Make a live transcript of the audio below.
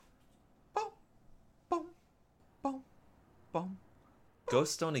Bum.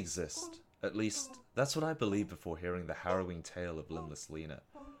 Ghosts don't exist. At least, that's what I believed before hearing the harrowing tale of Limbless Lena.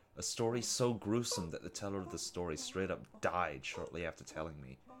 A story so gruesome that the teller of the story straight up died shortly after telling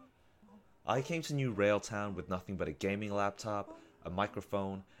me. I came to New Railtown with nothing but a gaming laptop, a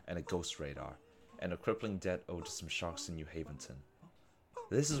microphone, and a ghost radar, and a crippling debt owed to some sharks in New Haventon.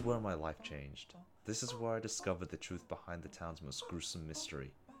 This is where my life changed. This is where I discovered the truth behind the town's most gruesome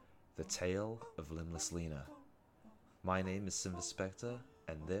mystery. The tale of Limbless Lena. My name is Simva Spectre,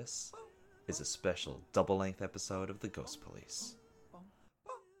 and this is a special double-length episode of The Ghost Police.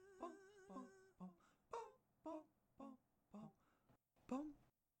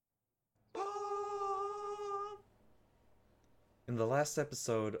 In the last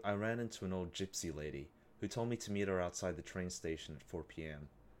episode, I ran into an old gypsy lady who told me to meet her outside the train station at 4 p.m.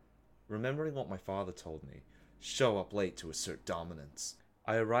 Remembering what my father told me, show up late to assert dominance,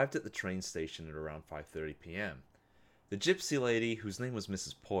 I arrived at the train station at around 5:30 p.m. The gypsy lady, whose name was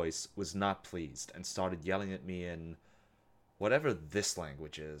Mrs. Poyce, was not pleased and started yelling at me in whatever this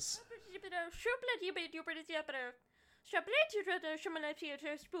language is.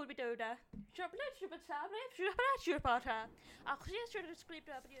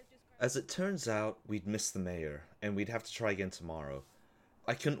 As it turns out, we'd missed the mayor, and we'd have to try again tomorrow.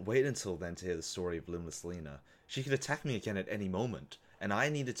 I couldn't wait until then to hear the story of Limbless Lena. She could attack me again at any moment, and I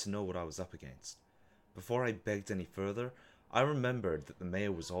needed to know what I was up against. Before I begged any further, I remembered that the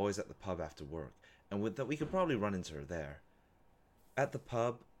mayor was always at the pub after work, and that we could probably run into her there. At the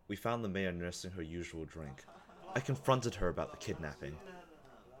pub, we found the mayor nursing her usual drink. I confronted her about the kidnapping.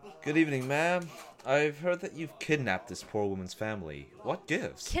 Good evening, ma'am. I've heard that you've kidnapped this poor woman's family. What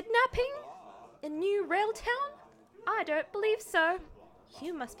gives? Kidnapping? In New Railtown? I don't believe so.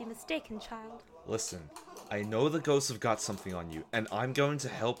 You must be mistaken, child. Listen, I know the ghosts have got something on you, and I'm going to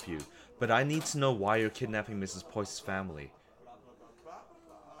help you, but I need to know why you're kidnapping Mrs. Poyce's family.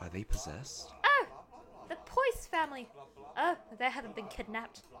 Are they possessed? Oh, the Poyce family. Oh, they haven't been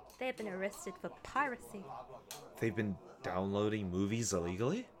kidnapped. They have been arrested for piracy. They've been downloading movies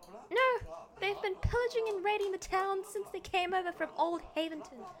illegally? No, they've been pillaging and raiding the town since they came over from Old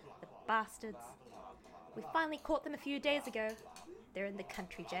Haventon. The bastards. We finally caught them a few days ago. They're in the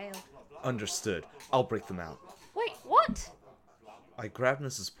country jail. Understood. I'll break them out. Wait, what? I grabbed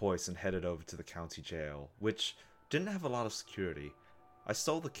Mrs. Poyce and headed over to the county jail, which didn't have a lot of security. I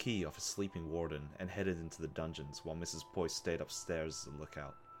stole the key off a sleeping warden and headed into the dungeons while Mrs. Poyce stayed upstairs as a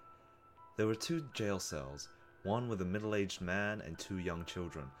lookout. There were 2 jail cells, one with a middle-aged man and 2 young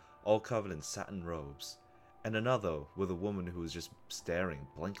children, all covered in satin robes, and another with a woman who was just staring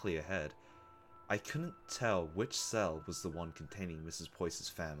blankly ahead. I couldn't tell which cell was the one containing Mrs. Poyce's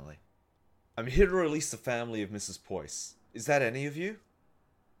family. I'm here to release the family of Mrs. Poyce. Is that any of you?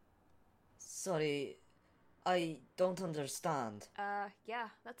 Sorry, I don't understand. Yeah,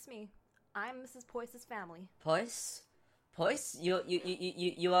 that's me. I'm Mrs. Poyce's family. Poyce? Poyce?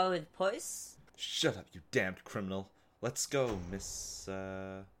 You are with Poyce? Shut up, you damned criminal. Let's go, Miss,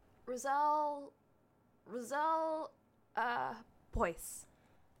 Roselle, Poyce.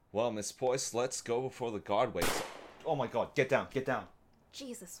 Well, Miss Poyce, let's go before the guard waits. Oh my god, get down, get down.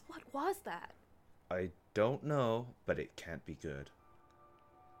 Jesus, what was that? I don't know, but it can't be good.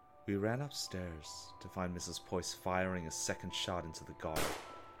 We ran upstairs to find Mrs. Poyce firing a second shot into the guard.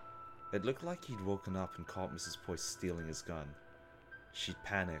 It looked like he'd woken up and caught Mrs. Poyce stealing his gun. She'd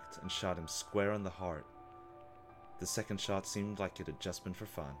panicked and shot him square in the heart. The second shot seemed like it had just been for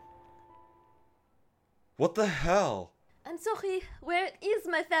fun. What the hell? I'm sorry, where is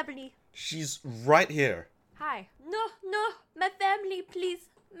my family? She's right here. Hi. No, my family, please.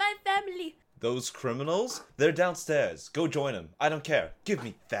 My family. Those criminals? They're downstairs. Go join them. I don't care. Give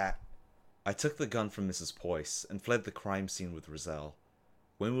me that. I took the gun from Mrs. Poyce and fled the crime scene with Roselle.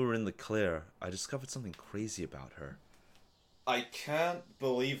 When we were in the clear, I discovered something crazy about her. I can't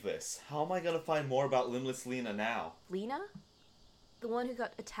believe this. How am I gonna find more about Limbless Lena now? Lena? The one who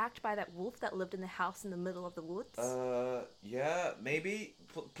got attacked by that wolf that lived in the house in the middle of the woods? Yeah, maybe?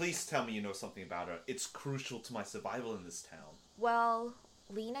 Please tell me you know something about her. It's crucial to my survival in this town. Well,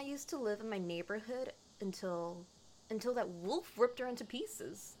 Lena used to live in my neighborhood until that wolf ripped her into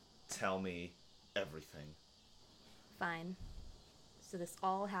pieces. Tell me everything. Fine. So this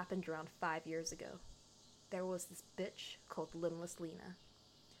all happened around 5 years ago. There was this bitch called Limbless Lena.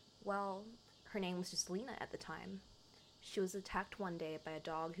 Well, her name was just Lena at the time. She was attacked one day by a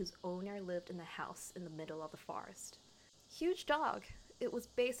dog whose owner lived in the house in the middle of the forest. Huge dog. It was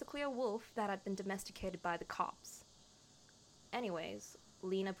basically a wolf that had been domesticated by the cops. Anyways,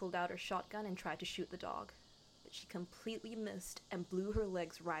 Lena pulled out her shotgun and tried to shoot the dog, but she completely missed and blew her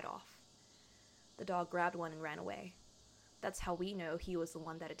legs right off. The dog grabbed one and ran away. That's how we know he was the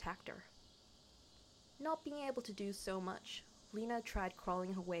one that attacked her. Not being able to do so much, Lena tried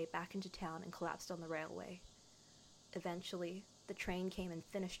crawling her way back into town and collapsed on the railway. Eventually, the train came and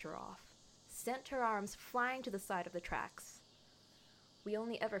finished her off, sent her arms flying to the side of the tracks. We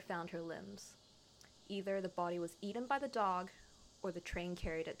only ever found her limbs. Either the body was eaten by the dog, or the train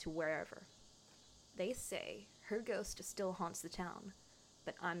carried it to wherever. They say her ghost still haunts the town,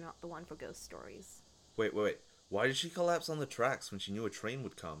 but I'm not the one for ghost stories. Wait. Why did she collapse on the tracks when she knew a train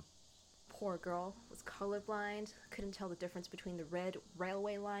would come? Poor girl was colorblind, couldn't tell the difference between the red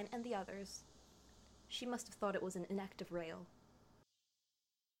railway line and the others. She must have thought it was an inactive rail.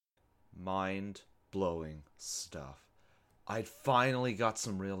 Mind-blowing stuff. I'd finally got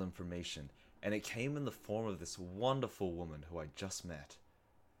some real information, and it came in the form of this wonderful woman who I'd just met.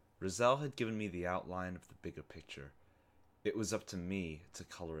 Rizal had given me the outline of the bigger picture. It was up to me to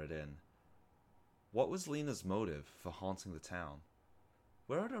color it in. What was Lena's motive for haunting the town?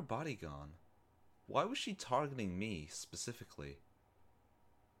 Where had her body gone? Why was she targeting me specifically?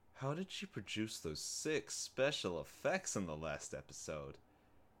 How did she produce those sick special effects in the last episode?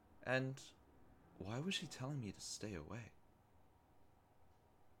 And why was she telling me to stay away?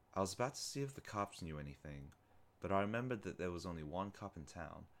 I was about to see if the cops knew anything, but I remembered that there was only one cop in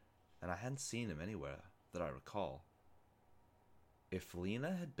town, and I hadn't seen him anywhere that I recall. If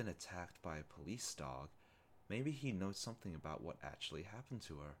Lena had been attacked by a police dog, maybe he knows something about what actually happened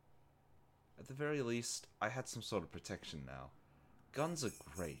to her. At the very least, I had some sort of protection now. Guns are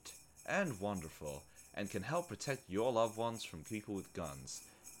great and wonderful, and can help protect your loved ones from people with guns.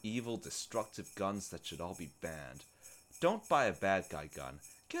 Evil, destructive guns that should all be banned. Don't buy a bad guy gun.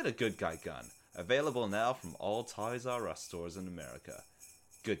 Get a good guy gun. Available now from all Toys R Us stores in America.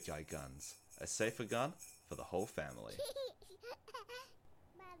 Good guy guns. A safer gun for the whole family.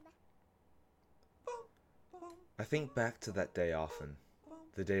 I think back to that day often.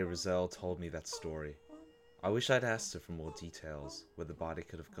 The day Rizal told me that story. I wish I'd asked her for more details, where the body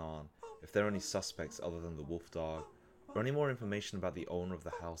could have gone, if there are any suspects other than the wolf dog, or any more information about the owner of the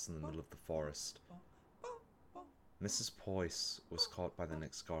house in the middle of the forest. Mrs. Poyce was caught by the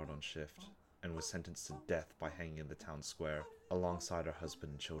next guard on shift, and was sentenced to death by hanging in the town square, alongside her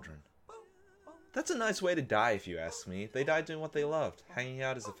husband and children. That's a nice way to die, if you ask me. They died doing what they loved, hanging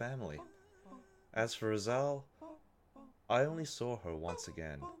out as a family. As for Rizal, I only saw her once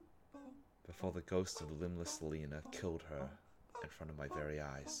again, before the ghost of limbless Lena killed her in front of my very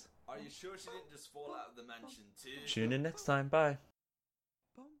eyes. Are you sure she didn't just fall out of the mansion too? Tune in next time, bye.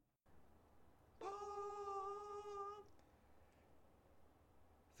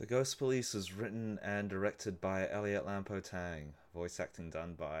 The Ghost Police was written and directed by Elliot Lampo Tang. Voice acting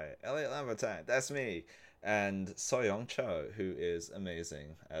done by Elliot Lampo Tang, that's me, and Soyoung Cho, who is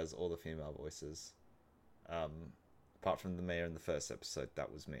amazing as all the female voices. Apart from the mayor in the first episode,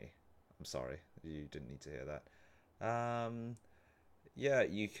 that was me. I'm sorry, you didn't need to hear that. Yeah,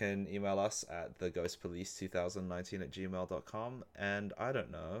 you can email us at theghostpolice2019@gmail.com, and I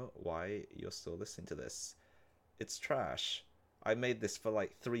don't know why you're still listening to this. It's trash. I made this for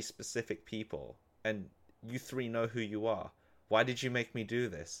like 3 specific people, and you 3 know who you are. Why did you make me do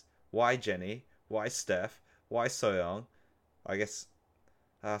this? Why Jenny? Why Steph? Why Soyoung? I guess...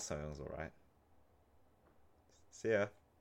 Soyoung's alright. See ya.